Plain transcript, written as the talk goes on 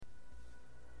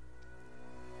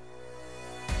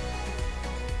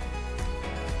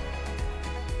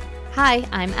Hi,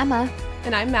 I'm Emma.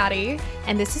 And I'm Maddie.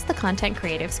 And this is the Content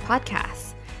Creatives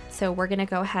Podcast. So we're going to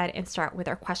go ahead and start with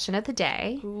our question of the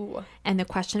day. Ooh. And the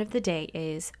question of the day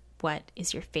is, what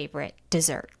is your favorite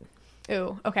dessert?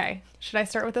 Ooh, okay. Should I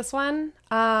start with this one?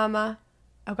 Oh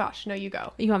gosh, no, you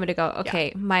go. You want me to go?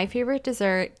 Okay. Yeah. My favorite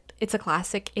dessert, it's a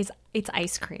classic, it's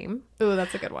ice cream. Ooh,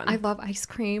 that's a good one. I love ice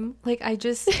cream. Like, I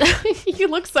just... You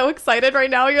look so excited right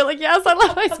now. You're like, yes, I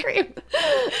love ice cream.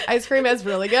 Ice cream is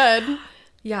really good.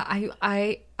 Yeah,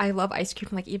 I love ice cream.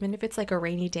 Like, even if it's like a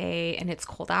rainy day and it's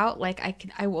cold out, like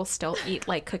I will still eat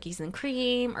like cookies and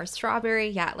cream or strawberry.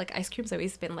 Yeah, like ice cream's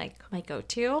always been like my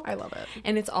go-to. I love it.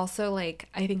 And it's also like,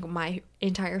 I think my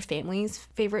entire family's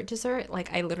favorite dessert.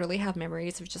 Like, I literally have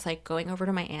memories of just like going over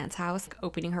to my aunt's house,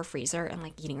 opening her freezer and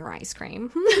like eating her ice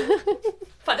cream.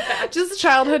 Fun fact. Just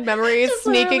childhood memories, just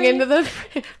sneaking into the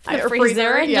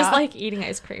freezer and just like eating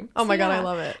ice cream. Oh my God, I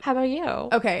love it. How about you?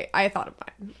 Okay, I thought of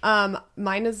mine.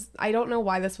 Mine is, I don't know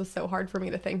why this was so hard for me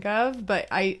to think of, but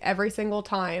every single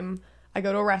time I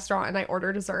go to a restaurant and I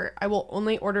order dessert, I will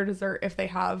only order dessert if they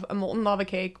have a molten lava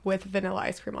cake with vanilla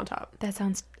ice cream on top. That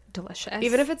sounds delicious.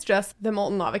 Even if it's just the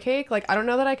molten lava cake, like, I don't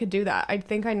know that I could do that. I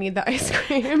think I need the ice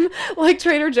cream. Like,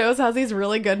 Trader Joe's has these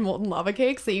really good molten lava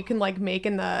cakes that you can like make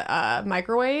in the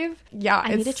microwave. Yeah,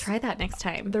 I need to try that next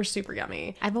time. They're super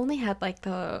yummy. I've only had like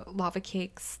the lava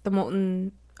cakes, the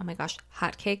molten, oh my gosh,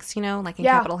 hot cakes, you know, like in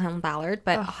Capitol Hill and Ballard,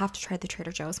 but I'll have to try the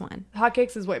Trader Joe's one. Hot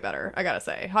cakes is way better, I gotta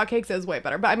say. Hot cakes is way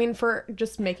better. But I mean, for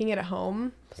just making it at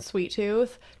home, sweet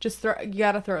tooth, you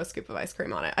gotta throw a scoop of ice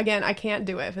cream on it. Again, I can't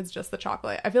do it if it's just the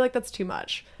chocolate. I feel like that's too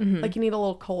much. Mm-hmm. Like, you need a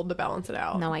little cold to balance it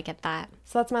out. No, I get that.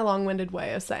 So that's my long-winded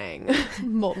way of saying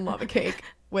molten lava cake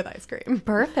with ice cream.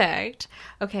 Perfect.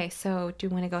 Okay, so do you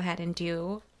want to go ahead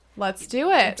and Let's do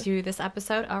it. Do this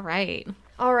episode? All right.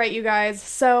 All right, you guys.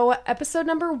 So episode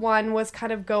number 1 was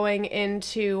kind of going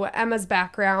into Emma's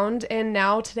background, and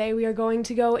now today we are going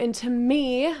to go into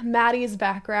Maddie's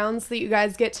background, so that you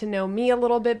guys get to know me a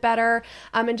little bit better.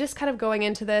 And just kind of going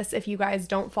into this, if you guys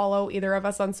don't follow either of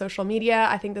us on social media,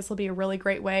 I think this will be a really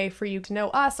great way for you to know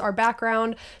us, our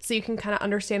background, so you can kind of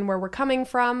understand where we're coming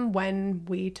from when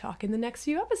we talk in the next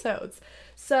few episodes.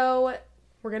 So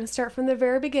we're going to start from the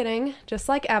very beginning, just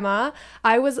like Emma.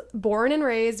 I was born and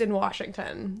raised in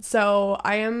Washington, so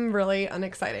I am really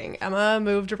unexciting. Emma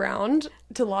moved around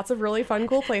to lots of really fun,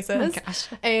 cool places, oh my gosh.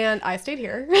 And I stayed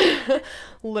here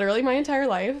literally my entire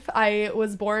life. I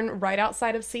was born right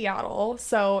outside of Seattle,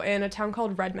 so in a town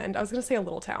called Redmond. I was going to say a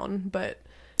little town, but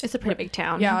it's a pretty big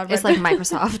town. Yeah. It's like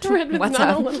Microsoft. Redmond's What's not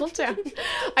up? a little town.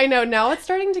 I know. Now it's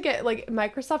starting to get, like,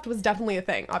 Microsoft was definitely a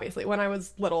thing, obviously, when I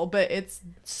was little, but it's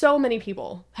so many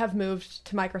people have moved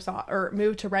to Microsoft, or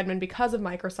moved to Redmond because of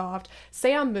Microsoft.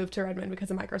 Sam moved to Redmond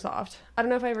because of Microsoft. I don't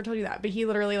know if I ever told you that, but he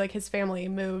literally, like, his family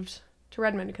moved to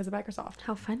Redmond because of Microsoft.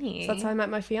 How funny. So that's how I met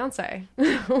my fiance.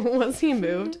 Was he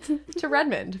moved to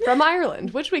Redmond from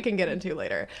Ireland, which we can get into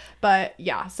later. But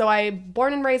yeah, so I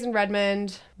born and raised in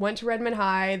Redmond, went to Redmond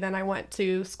High, then I went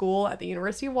to school at the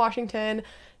University of Washington,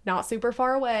 not super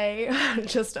far away,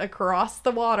 just across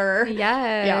the water.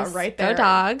 Yes. Yeah, right there. Go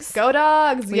Dogs. Go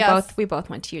Dogs. We both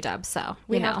went to UW, so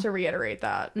we have to reiterate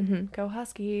that. Mm-hmm. Go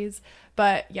Huskies.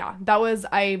 But yeah,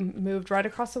 I moved right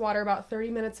across the water, about 30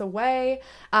 minutes away,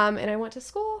 and I went to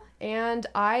school, and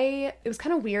it was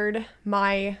kind of weird,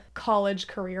 my college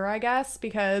career, I guess,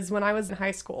 because when I was in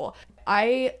high school,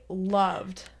 I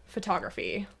loved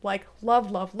photography. Like,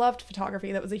 loved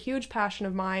photography. That was a huge passion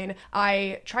of mine.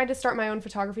 I tried to start my own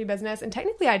photography business, and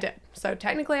technically I did. So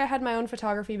technically I had my own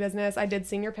photography business. I did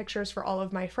senior pictures for all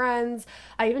of my friends.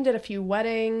 I even did a few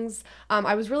weddings.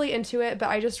 I was really into it, but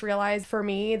I just realized for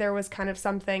me there was kind of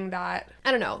something that,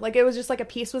 I don't know, like, it was just like a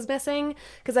piece was missing,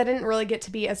 because I didn't really get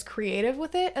to be as creative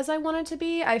with it as I wanted to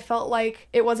be. I felt like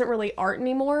it wasn't really art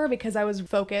anymore, because I was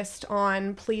focused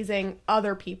on pleasing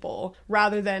other people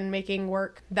rather than making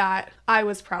work that I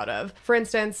was proud of. For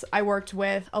instance, I worked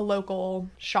with a local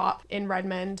shop in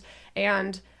Redmond,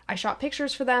 and I shot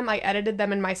pictures for them. I edited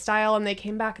them in my style, and they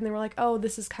came back and they were like, oh,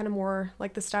 this is kind of more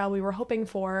like the style we were hoping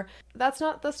for. That's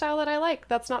not the style that I like.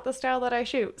 That's not the style that I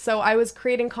shoot. So I was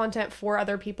creating content for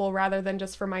other people rather than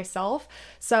just for myself.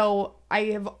 So I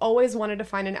have always wanted to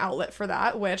find an outlet for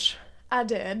that, which I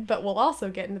did, but we'll also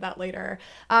get into that later.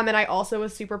 And I also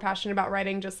was super passionate about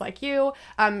writing, just like you.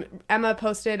 Emma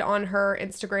posted on her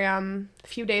Instagram a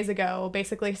few days ago,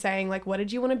 basically saying, like, what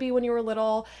did you want to be when you were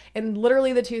little? And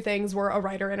literally the two things were a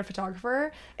writer and a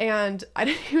photographer. And I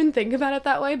didn't even think about it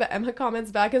that way, but Emma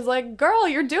comments back is like, girl,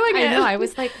 you're doing it. I know. I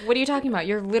was like, what are you talking about?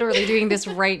 You're literally doing this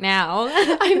right now.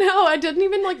 I know. I didn't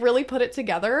even like really put it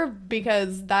together,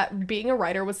 because that being a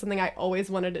writer was something I always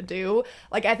wanted to do.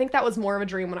 Like, I think that was more of a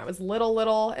dream when I was little.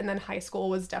 little, and then high school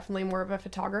was definitely more of a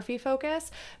photography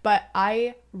focus. But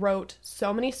I wrote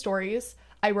so many stories.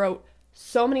 I wrote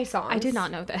so many songs. I did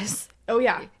not know this. Oh,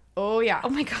 yeah. Oh, yeah. Oh,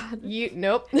 my God.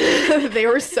 Nope. They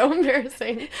were so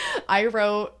embarrassing. I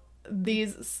wrote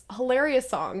these hilarious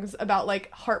songs about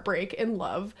like heartbreak and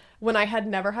love when I had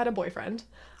never had a boyfriend.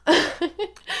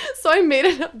 So I made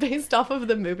it up based off of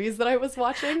the movies that I was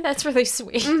watching. That's really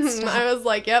sweet. I was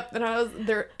like, yep. And I was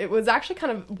there. It was actually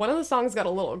kind of, one of the songs got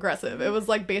a little aggressive. It was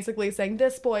like basically saying,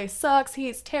 this boy sucks,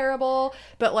 he's terrible,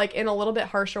 but like in a little bit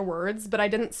harsher words. But I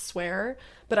didn't swear,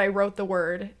 but I wrote the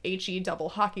word HE double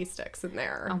hockey sticks in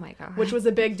there. Oh my God. Which was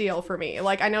a big deal for me.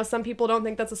 Like, I know some people don't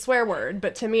think that's a swear word,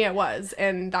 but to me it was.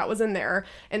 And that was in there.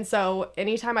 And so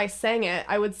anytime I sang it,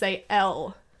 I would say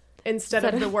L instead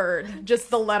of the word,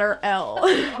 just the letter L.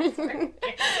 I'm like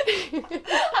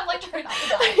trying not to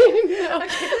die.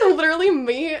 I know. Literally,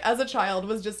 me as a child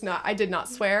was just not, I did not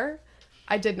swear.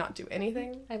 I did not do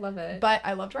anything. I love it. But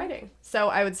I loved writing. So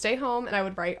I would stay home and I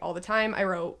would write all the time. I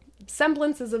wrote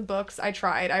semblances of books. I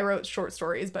tried. I wrote short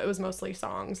stories, but it was mostly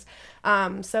songs.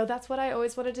 So that's what I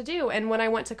always wanted to do. And when I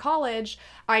went to college,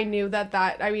 I knew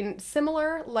I mean,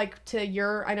 similar like to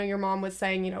I know your mom was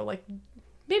saying, you know, like,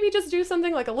 maybe just do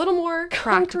something like a little more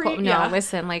practical. concrete. No,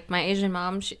 listen, like my Asian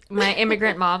mom, my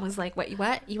immigrant mom was like, what, you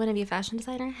want to be a fashion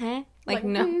designer? Huh? Like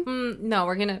no,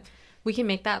 no, we can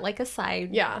make that like a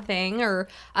side thing or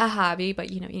a hobby,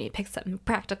 but you know, you need to pick something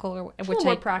practical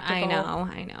practical.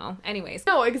 I know. Anyways.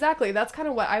 No, exactly. That's kind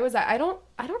of what I was at. I don't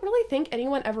really think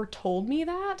anyone ever told me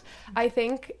that. I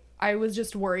think I was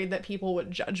just worried that people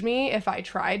would judge me if I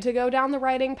tried to go down the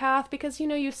writing path because, you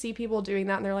know, you see people doing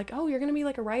that and they're like, oh, you're going to be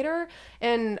like a writer.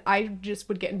 And I just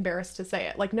would get embarrassed to say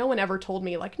it. Like, no one ever told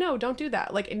me like, no, don't do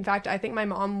that. Like, in fact, I think my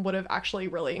mom would have actually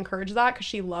really encouraged that because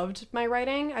she loved my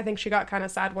writing. I think she got kind of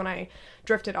sad when I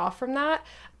drifted off from that.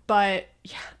 But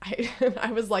yeah,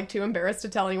 I was like too embarrassed to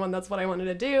tell anyone that's what I wanted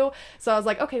to do. So I was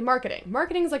like, okay, marketing.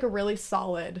 Marketing is like a really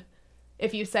solid,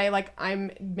 if you say, like,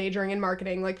 I'm majoring in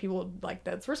marketing, like, people, like,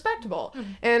 that's respectable.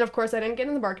 Mm-hmm. And, of course, I didn't get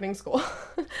into the marketing school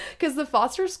because the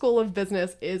Foster School of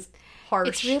Business is harsh.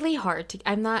 It's really hard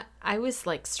I was,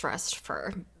 like, stressed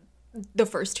for the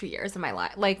first 2 years of my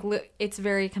life. Like, it's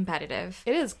very competitive.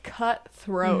 It is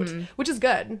cutthroat, which is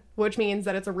good, which means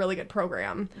that it's a really good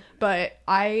program. But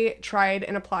I tried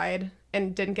and applied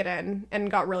and didn't get in and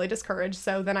got really discouraged.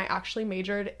 So then I actually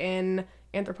majored in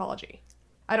anthropology.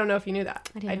 I don't know if you knew that.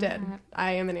 I did.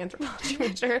 I am an anthropology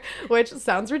major, which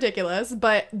sounds ridiculous,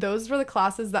 but those were the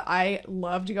classes that I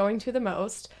loved going to the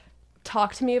most.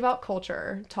 Talk to me about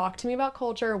culture.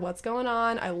 What's going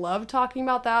on? I love talking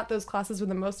about that. Those classes were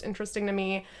the most interesting to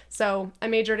me. So I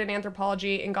majored in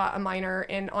anthropology and got a minor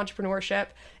in entrepreneurship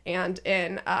and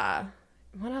in,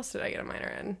 what else did I get a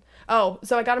minor in? Oh,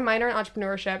 so I got a minor in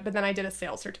entrepreneurship, but then I did a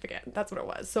sales certificate. That's what it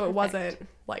was. So It wasn't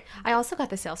like... I also got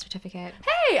the sales certificate.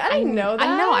 Hey, I didn't know that.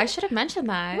 I know. I should have mentioned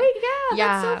that. Wait,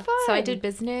 yeah, that's so fun. So I did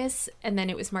business, and then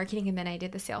it was marketing, and then I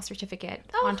did the sales certificate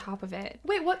on top of it.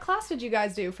 Wait, what class did you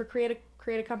guys do for create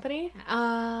a company?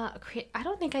 I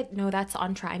don't think I know that's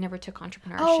I never took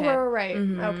entrepreneurship. Oh, right.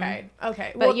 Mm-hmm.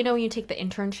 Okay. But you know when you take the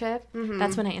internship,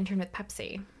 that's when I interned with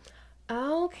Pepsi.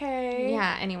 Okay.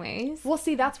 Yeah, anyways. Well,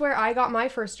 see, that's where I got my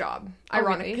first job.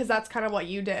 Ironic, because that's kind of what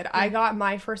you did. Yeah. I got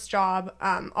my first job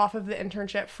off of the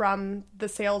internship from the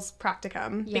sales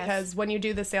practicum. Yes. Because when you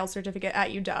do the sales certificate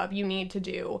at UW, you need to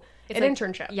do an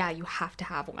internship. Yeah, you have to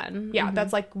have one. Yeah,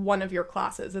 that's like one of your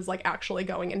classes is like actually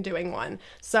going and doing one.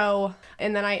 So,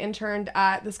 and then I interned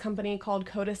at this company called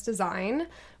Codis Design,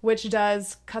 which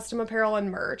does custom apparel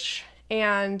and merch.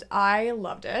 And I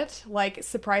loved it. Like,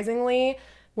 surprisingly,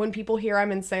 when people hear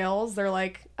I'm in sales, they're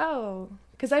like, oh,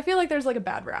 because I feel like there's like a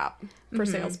bad rap for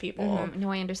salespeople. Mm-hmm. No,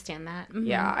 I understand that. Mm-hmm.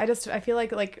 Yeah, I feel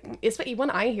like especially when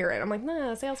I hear it, I'm like,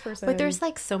 nah, salesperson. But there's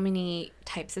like so many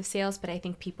types of sales, but I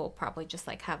think people probably just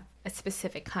like have a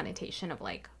specific connotation of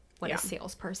like what a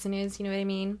salesperson is, you know what I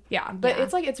mean? Yeah, but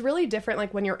it's like, it's really different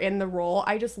like when you're in the role.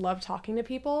 I just love talking to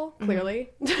people, clearly.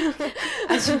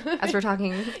 As we're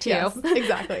talking to you.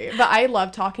 Exactly. But I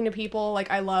love talking to people.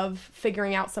 Like, I love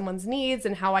figuring out someone's needs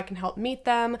and how I can help meet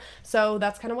them. So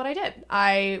that's kind of what I did.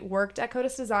 I worked at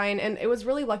Codis Design, and it was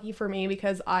really lucky for me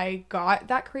because I got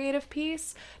that creative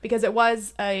piece because it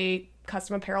was a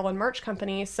custom apparel and merch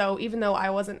company. So even though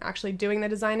I wasn't actually doing the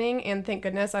designing, and thank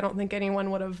goodness, I don't think anyone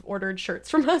would have ordered shirts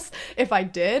from us if I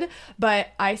did, but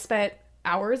I spent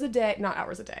hours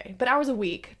a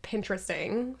week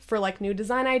Pinteresting for like new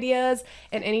design ideas.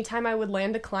 And anytime I would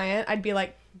land a client, I'd be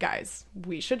like, guys,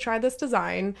 we should try this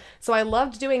design. So I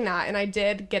loved doing that, and I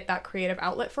did get that creative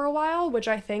outlet for a while, which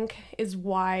I think is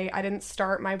why I didn't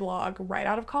start my blog right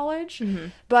out of college. Mm-hmm.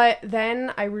 But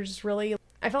then I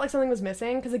felt like something was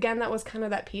missing, because again, that was kind of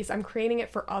that piece. I'm creating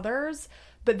it for others,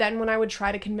 but then when I would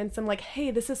try to convince them, like,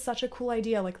 hey, this is such a cool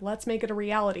idea, like, let's make it a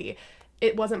reality,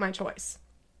 it wasn't my choice.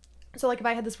 So, like, if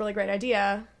I had this really great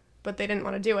idea, but they didn't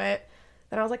want to do it,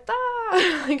 then I was like,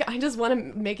 like, I just want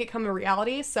to make it come a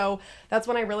reality. So that's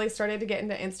when I really started to get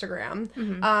into Instagram.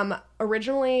 Mm-hmm.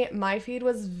 Originally, my feed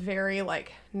was very,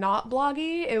 like, not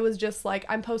bloggy. It was just, like,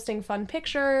 I'm posting fun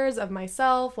pictures of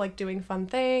myself, like, doing fun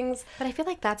things. But I feel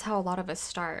like that's how a lot of us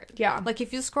start. Yeah. Like,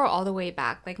 if you scroll all the way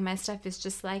back, like, my stuff is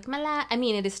just, like, I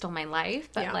mean, it is still my life,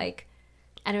 but, like,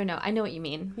 I don't know. I know what you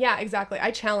mean. Yeah, exactly.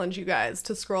 I challenge you guys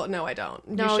to scroll. No, I don't.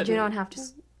 No, you don't have to.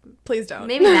 Please don't.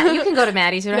 Maybe not. You can go to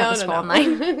Maddie's. You don't have to scroll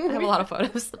online. I have a lot of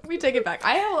photos. We take it back.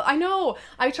 I know.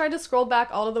 I tried to scroll back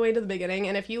all the way to the beginning,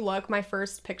 and if you look, my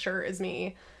first picture is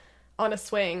me on a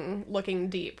swing looking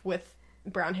deep with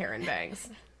brown hair and bangs.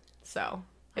 So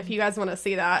if you guys want to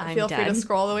see that, feel free to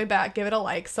scroll all the way back, give it a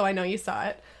like so I know you saw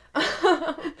it.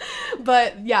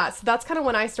 But yeah, so that's kind of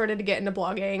when I started to get into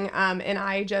blogging, and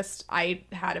I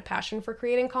had a passion for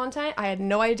creating content. I had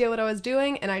no idea what I was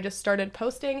doing, and I just started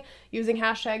posting, using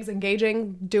hashtags,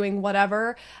 engaging, doing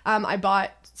whatever. I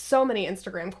bought so many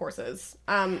Instagram courses.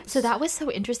 So that was so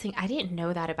interesting. I didn't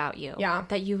know that about you. Yeah.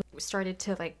 That you started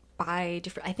to, like, buy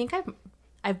different... I think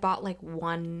I've bought, like,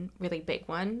 one really big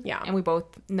one. Yeah. And we both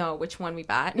know which one we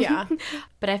bought. Yeah.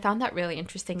 But I found that really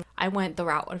interesting. I went the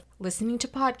route of listening to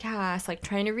podcasts, like,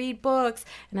 trying to read books.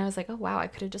 And I was like, oh, wow, I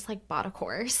could have just, like, bought a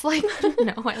course. Like,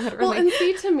 no, I literally... Well, and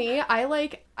see, to me,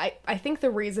 I think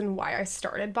the reason why I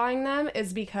started buying them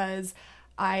is because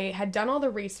I had done all the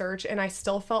research and I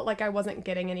still felt like I wasn't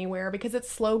getting anywhere because it's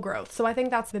slow growth. So I think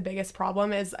that's the biggest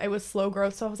problem, is it was slow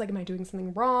growth. So I was like, am I doing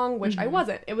something wrong? Which I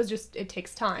wasn't. It was just, it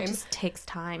takes time. It just takes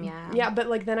time, yeah. Yeah, but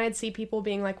like then I'd see people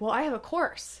being like, well, I have a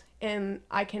course and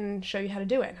I can show you how to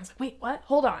do it. And I was like, wait, what?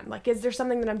 Hold on. Like, is there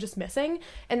something that I'm just missing?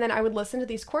 And then I would listen to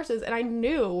these courses and I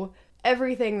knew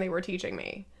everything they were teaching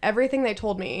me. Everything they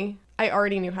told me, I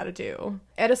already knew how to do.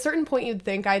 At a certain point, you'd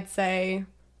think I'd say,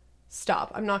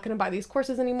 stop, I'm not going to buy these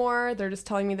courses anymore. They're just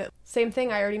telling me that same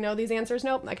thing. I already know these answers.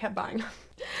 Nope. I kept buying.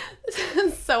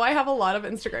 So I have a lot of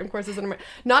Instagram courses, and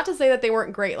not to say that they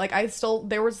weren't great. Like,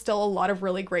 there was still a lot of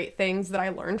really great things that I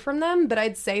learned from them. But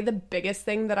I'd say the biggest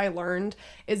thing that I learned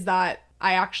is that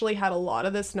I actually had a lot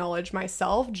of this knowledge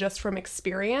myself just from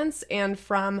experience and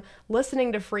from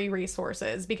listening to free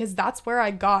resources, because that's where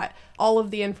I got all of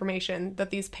the information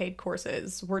that these paid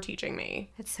courses were teaching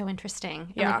me. That's so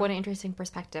interesting. Yeah. And, like, what an interesting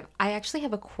perspective. I actually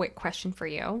have a quick question for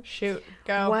you. Shoot,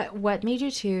 go. What made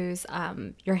you choose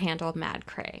your handle Mad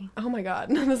Cray? Oh my God,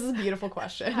 this is a beautiful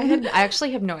question. I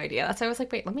actually have no idea. That's why I was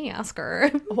like, wait, let me ask her.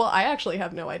 Well, I actually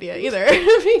have no idea either,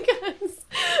 because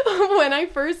when I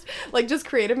first just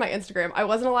created my Instagram, I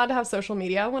wasn't allowed to have social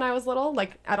media when I was little,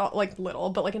 like at all, like little,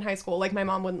 but like in high school, like my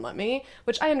mom wouldn't let me,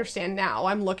 which I understand now.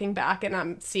 I'm looking back and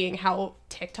I'm seeing how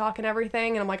TikTok and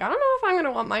everything, and I'm like, I don't know if I'm going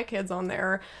to want my kids on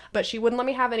there, but she wouldn't let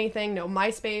me have anything, no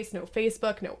MySpace, no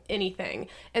Facebook, no anything.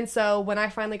 And so when I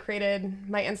finally created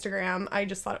my Instagram, I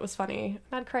just thought it was funny.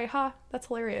 Mad Cray, ha, that's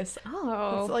hilarious.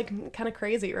 Oh. It's like kind of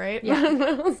crazy, right?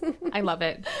 Yeah. I love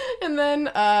it. And then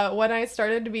when I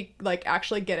started to be like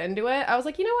actually get into it, I was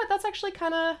like, you know what, that's actually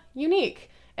kind of unique.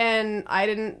 And I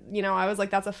didn't, I was like,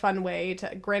 that's a fun way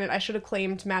to, granted, I should have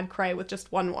claimed Mad Cray with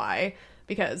just one Y,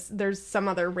 because there's some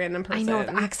other random person. I know, I've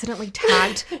accidentally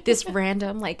tagged this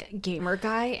random, like, gamer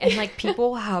guy, and, like,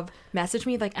 people have messaged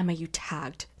me, like, Emma, you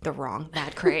tagged the wrong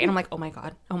Mad Cray. And I'm like, oh my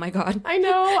God. I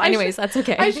know. Anyways, that's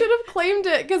okay. I should have claimed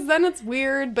it, because then it's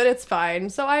weird, but it's fine.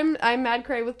 So I'm Mad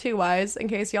Cray with 2 Ys, in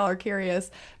case y'all are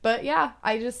curious. But yeah,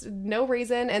 I just, no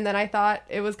reason. And then I thought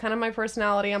it was kind of my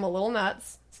personality. I'm a little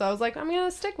nuts. So I was like, I'm going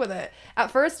to stick with it. At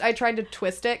first, I tried to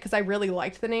twist it because I really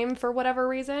liked the name for whatever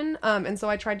reason. And so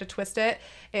I tried to twist it.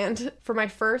 And for my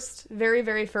very,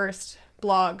 very first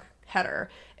blog header,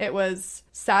 it was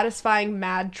Satisfying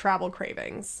Mad Travel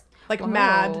Cravings. Like,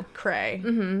 Mad Cray.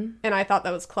 Mm-hmm. And I thought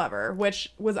that was clever,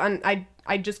 which was, I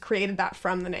just created that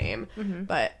from the name. Mm-hmm.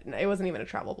 But it wasn't even a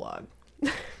travel blog.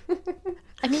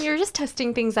 I mean, you're just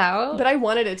testing things out. But I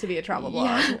wanted it to be a travel blog.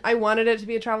 Yeah. I wanted it to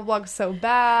be a travel blog so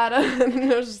bad.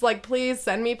 And I was just like, please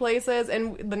send me places.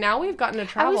 And now we've gotten to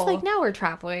travel. I was like, now we're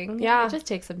traveling. Yeah. It just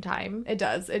takes some time. It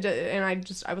does. And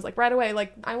I was like, right away,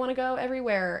 like, I want to go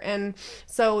everywhere. And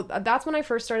so that's when I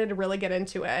first started to really get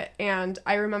into it. And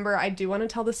I remember I do want to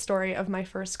tell the story of my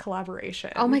first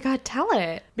collaboration. Oh my God, tell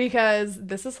it. Because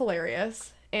this is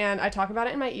hilarious. And I talk about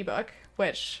it in my ebook,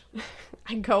 which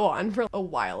I go on for a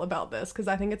while about this because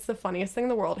I think it's the funniest thing in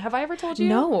the world. Have I ever told you?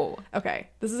 No. Okay,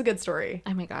 this is a good story.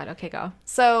 Oh my God. Okay, go.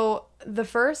 So the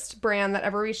first brand that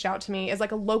ever reached out to me is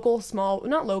like a local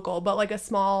not local, but like a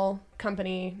small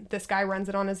company. This guy runs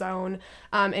it on his own,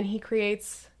 and he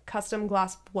creates custom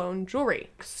glass blown jewelry.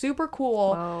 Super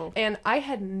cool. Whoa. And I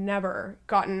had never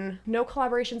gotten no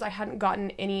collaborations. I hadn't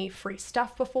gotten any free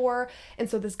stuff before. And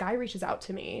so this guy reaches out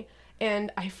to me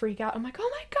and I freak out. I'm like,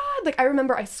 oh my God. Like, I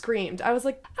remember I screamed. I was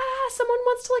like, someone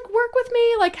wants to like work with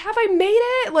me. Like, have I made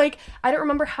it? Like, I don't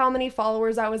remember how many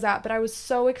followers I was at, but I was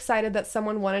so excited that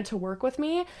someone wanted to work with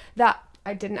me that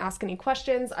I didn't ask any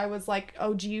questions. I was like,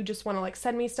 oh, do you just want to like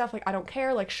send me stuff? Like, I don't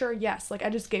care. Like, sure, yes. Like,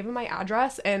 I just gave him my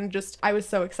address and I was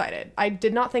so excited. I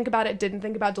did not think about it, didn't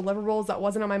think about deliverables. That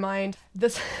wasn't on my mind.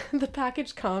 The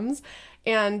package comes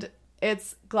and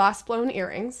it's glass blown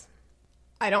earrings.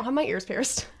 I don't have my ears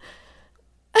pierced.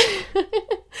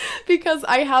 Because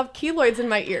I have keloids in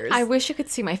my ears. I wish you could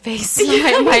see my face.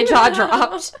 My jaw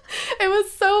dropped. It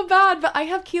was so bad, but I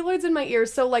have keloids in my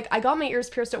ears. So, like, I got my ears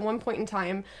pierced at one point in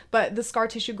time, but the scar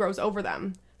tissue grows over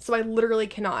them. So I literally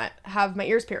cannot have my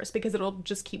ears pierced because it'll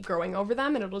just keep growing over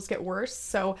them and it'll just get worse.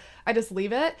 So I just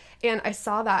leave it. And I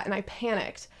saw that and I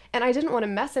panicked. And I didn't want to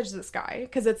message this guy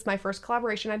because it's my first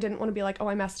collaboration. I didn't want to be like, oh,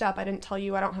 I messed up. I didn't tell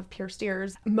you I don't have pierced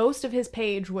ears. Most of his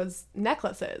page was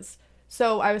necklaces.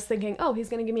 So I was thinking, oh, he's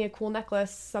going to give me a cool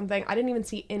necklace, something. I didn't even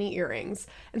see any earrings.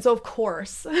 And so, of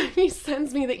course, he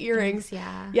sends me the earrings.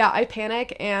 Yeah, I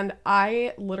panic, and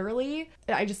I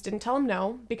just didn't tell him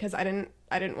no because I didn't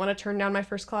want to turn down my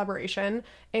first collaboration.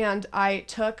 And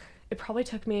it probably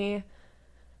took me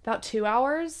about 2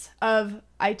 hours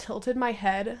I tilted my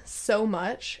head so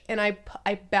much and I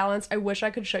balanced, I wish I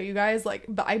could show you guys, like,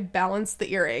 but I balanced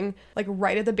the earring, like,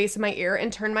 right at the base of my ear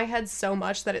and turned my head so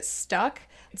much that it stuck.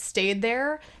 It stayed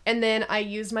there. And then I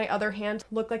used my other hand,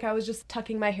 looked like I was just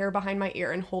tucking my hair behind my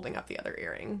ear and holding up the other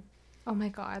earring. Oh my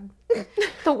God.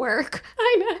 The work.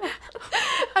 I know.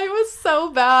 I was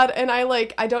so bad. And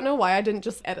I don't know why I didn't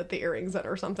just edit the earrings in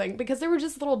or something because they were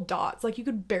just little dots. Like, you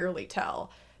could barely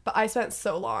tell. But I spent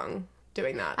so long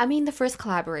doing that. I mean, the first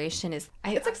collaboration it's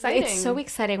exciting. It's so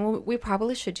exciting. We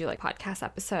probably should do like a podcast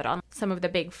episode on some of the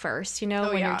big firsts, when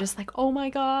you're just like, oh my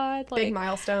God. Like,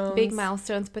 Big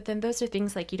milestones. But then those are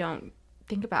things like you don't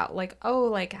think about. Like, oh,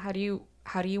 like how do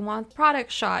you want the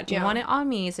product shot? Do you want it on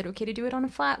me? Is it okay to do it on a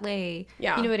flat lay?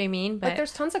 Yeah. You know what I mean? But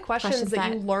there's tons of questions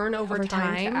that you learn over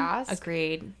time to ask.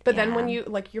 Agreed. But then when you,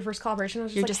 like, your first collaboration,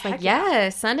 you're just like,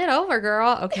 yes, send it over,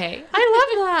 girl. Okay.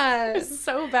 I love that. It's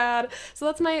so bad.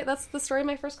 So that's the story of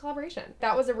my first collaboration.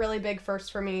 That was a really big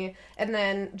first for me. And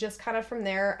then just kind of from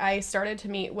there, I started to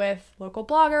meet with local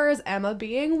bloggers, Emma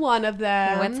being one of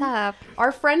them. What's up?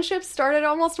 Our friendship started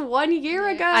almost 1 year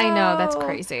ago. I know. That's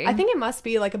crazy. I think it must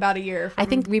be like about a year. I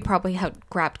think we probably had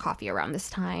grabbed coffee around this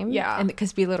time. Yeah. And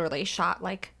because we literally shot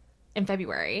like in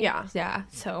February. Yeah. Yeah.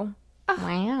 So,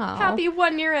 wow. Happy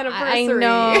 1 year anniversary. I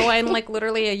know. And like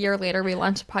literally a year later, we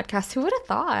launched a podcast. Who would have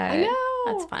thought? I know.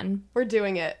 That's fun. We're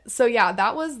doing it. So yeah,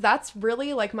 that's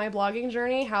really like my blogging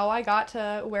journey, how I got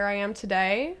to where I am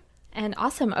today. And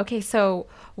awesome. Okay, so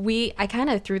I kind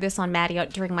of threw this on Maddie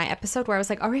during my episode where I was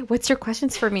like, all right, what's your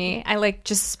questions for me? I like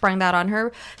just sprung that on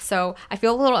her. So I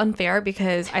feel a little unfair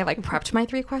because I like prepped my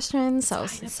 3 questions. So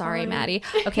sorry, Maddie.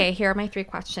 Okay, here are my 3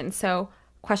 questions. So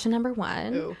question number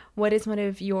 1, Ooh. What is one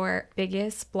of your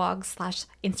biggest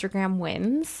blog/Instagram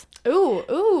wins?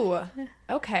 Ooh.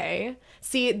 Okay.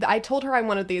 See, I told her I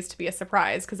wanted these to be a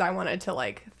surprise because I wanted to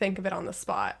like think of it on the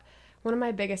spot. One of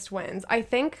my biggest wins. I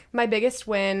think my biggest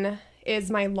win is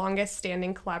my longest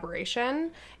standing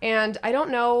collaboration. And I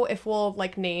don't know if we'll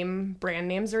like name brand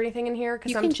names or anything in here.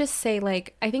 You can just say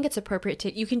like, I think it's appropriate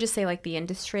you can just say like the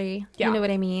industry. Yeah. You know what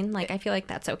I mean? Like, I feel like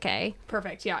that's okay.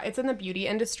 Perfect. Yeah. It's in the beauty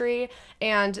industry.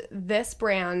 And this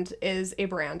brand is a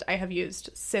brand I have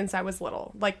used since I was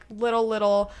little. Like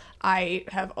little. I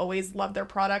have always loved their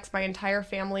products. My entire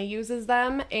family uses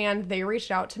them. And they reached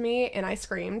out to me and I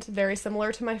screamed. Very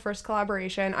similar to my first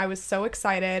collaboration. I was so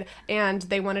excited. And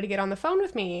they wanted to get on the phone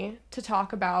with me to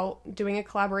talk about doing a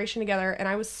collaboration together. And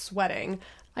I was sweating.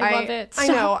 I love it. I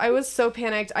know. I was so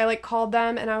panicked. I like called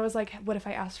them and I was like, what if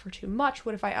I asked for too much?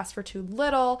 What if I asked for too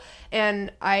little?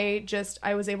 And I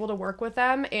was able to work with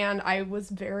them and I was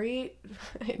very,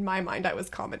 in my mind, I was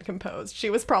calm and composed. She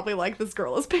was probably like, this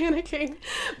girl is panicking.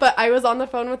 But I was on the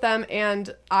phone with them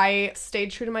and I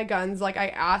stayed true to my guns. Like I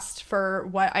asked for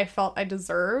what I felt I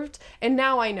deserved. And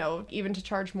now I know even to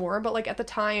charge more. But like at the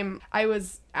time I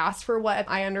was asked for what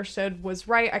I understood was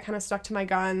right. I kind of stuck to my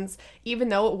guns. Even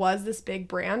though it was this big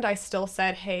brand, I still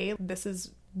said, hey, this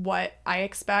is what I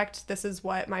expect. This is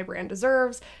what my brand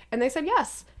deserves. And they said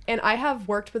yes. And I have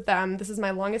worked with them. This is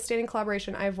my longest standing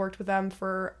collaboration. I've worked with them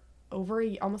for over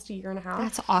almost a year and a half.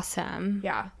 That's awesome.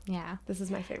 Yeah. Yeah. This is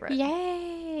my favorite.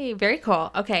 Yay. Very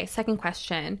cool. Okay. Second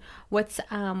question. What's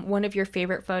one of your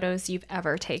favorite photos you've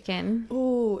ever taken?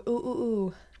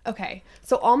 Ooh. Okay.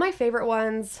 So all my favorite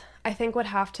ones, I think would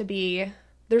have to be,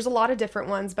 there's a lot of different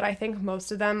ones, but I think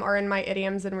most of them are in my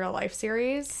Idioms in Real Life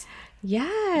series.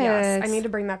 Yes. I need to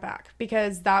bring that back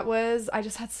because I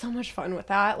just had so much fun with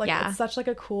that. Like, it's such like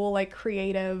a cool, like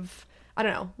creative, I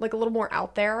don't know, like a little more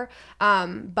out there.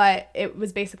 But it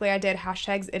was basically, I did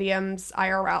hashtags idioms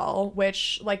IRL,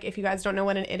 which, like, if you guys don't know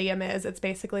what an idiom is, it's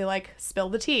basically like spill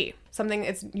the tea.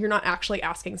 You're not actually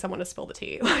asking someone to spill the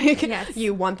tea. Like,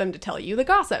 you want them to tell you the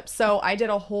gossip. So I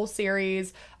did a whole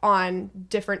series on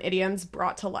different idioms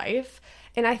brought to life.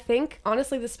 And I think,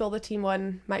 honestly, the spill the tea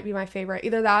one might be my favorite.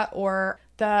 Either that or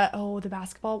the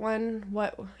basketball one.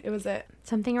 What was it?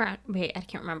 Something around, wait, I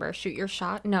can't remember. Shoot your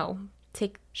shot? No.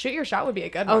 Shoot your shot would be a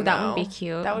good one. Oh, that would be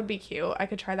cute. That would be cute. I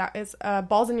could try that. It's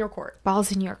balls in your court.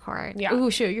 Balls in your court. Yeah. Ooh,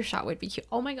 shoot your shot would be cute.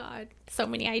 Oh my God. So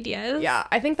many ideas. Yeah.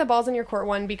 I think the balls in your court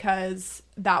one, because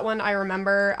that one, I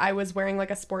remember I was wearing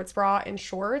like a sports bra and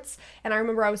shorts. And I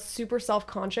remember I was super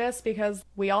self-conscious because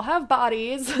we all have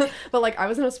bodies. But like I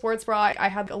was in a sports bra. I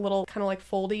had a little kind of like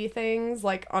foldy things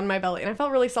like on my belly. And I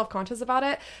felt really self-conscious about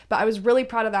it. But I was really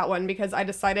proud of that one because I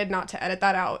decided not to edit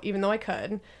that out, even though I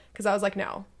could. Because I was like,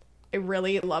 no. I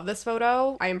really love this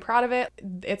photo. I am proud of it.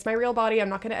 It's my real body. I'm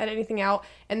not going to edit anything out.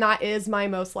 And that is my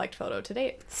most liked photo to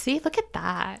date. See, look at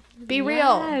that. Be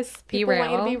real. Yes, People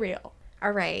want you to be real.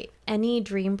 All right. Any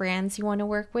dream brands you want to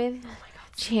work with? Oh my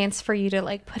God. Chance for you to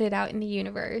like put it out in the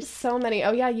universe. So many.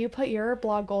 Oh yeah, you put your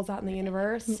blog goals out in the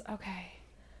universe. Okay.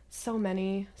 So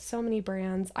many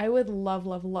brands. I would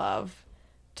love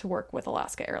to work with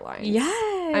Alaska Airlines.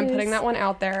 Yes. I'm putting that one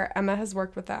out there. Emma has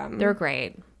worked with them. They're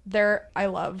great. I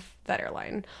love that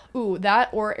airline. Ooh, that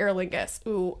or Aer Lingus.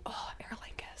 Ooh, Aer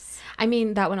Lingus. I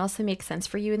mean, that one also makes sense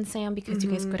for you and Sam because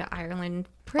you guys go to Ireland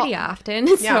pretty often.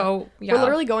 Yeah. So yeah. We're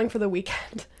literally going for the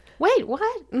weekend. Wait,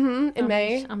 what? In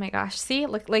May. Oh my gosh. See,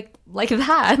 like that.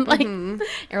 Like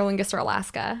Aer Lingus or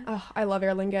Alaska. Oh, I love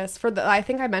Aer Lingus. I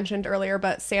think I mentioned earlier,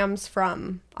 but Sam's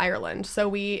from Ireland. So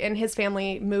we and his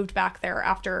family moved back there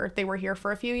after they were here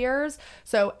for a few years.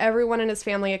 So everyone in his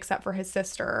family except for his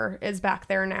sister is back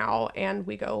there now, and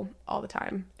we go all the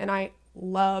time. And I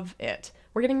love it.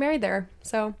 We're getting married there.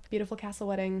 So beautiful castle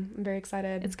wedding. I'm very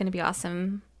excited. It's going to be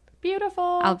awesome.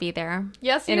 Beautiful. I'll be there.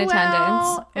 Yes, you in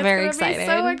attendance. Will. It's very excited. Be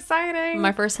so exciting.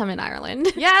 My first time in Ireland.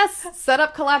 Yes. Set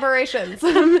up collaborations.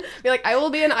 Be like, I will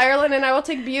be in Ireland and I will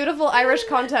take beautiful Irish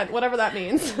content, whatever that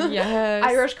means. Yes.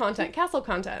 Irish content. Castle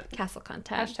content. Castle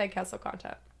content. Hashtag castle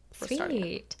content.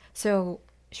 Sweet. So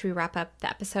should we wrap up the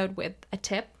episode with a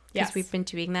tip? Because yes. we've been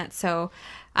doing that. So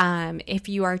if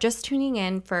you are just tuning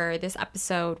in for this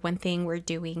episode, one thing we're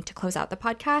doing to close out the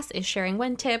podcast is sharing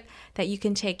one tip that you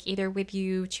can take either with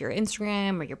you to your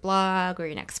Instagram or your blog or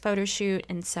your next photo shoot.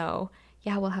 And so,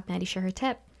 yeah, we'll have Maddie share her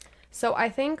tip. So I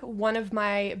think one of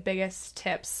my biggest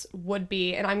tips would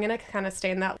be, and I'm going to kind of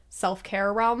stay in that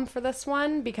self-care realm for this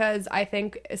one, because I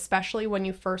think especially when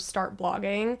you first start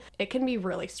blogging, it can be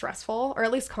really stressful, or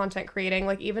at least content creating.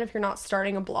 Like even if you're not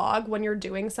starting a blog, when you're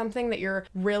doing something that you're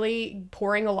really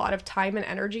pouring a lot of time and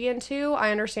energy into,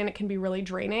 I understand it can be really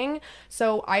draining.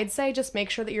 So I'd say just make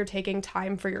sure that you're taking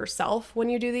time for yourself when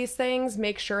you do these things.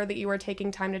 Make sure that you are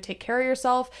taking time to take care of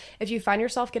yourself. If you find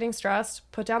yourself getting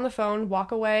stressed, put down the phone,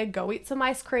 walk away, go eat some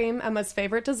ice cream, Emma's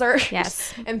favorite dessert.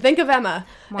 Yes. And think of Emma.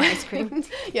 More ice cream.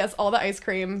 Yes, all the ice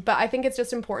cream. But I think it's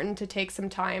just important to take some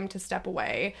time to step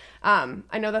away.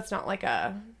 I know that's not like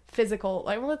a physical,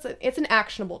 like, well, it's an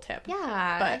actionable tip.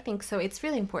 Yeah, but I think so. It's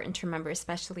really important to remember,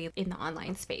 especially in the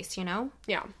online space, you know?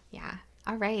 Yeah. Yeah.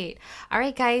 All right,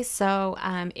 guys. So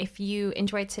if you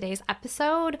enjoyed today's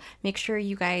episode, make sure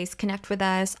you guys connect with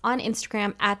us on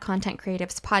Instagram at Content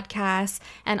Creatives Podcast,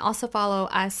 and also follow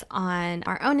us on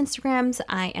our own Instagrams.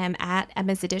 I am at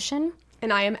Emma's Edition.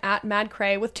 And I am at Mad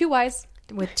Cray with 2 Y's.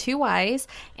 With 2 Y's.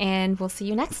 And we'll see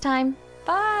you next time.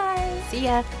 Bye. See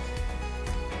ya.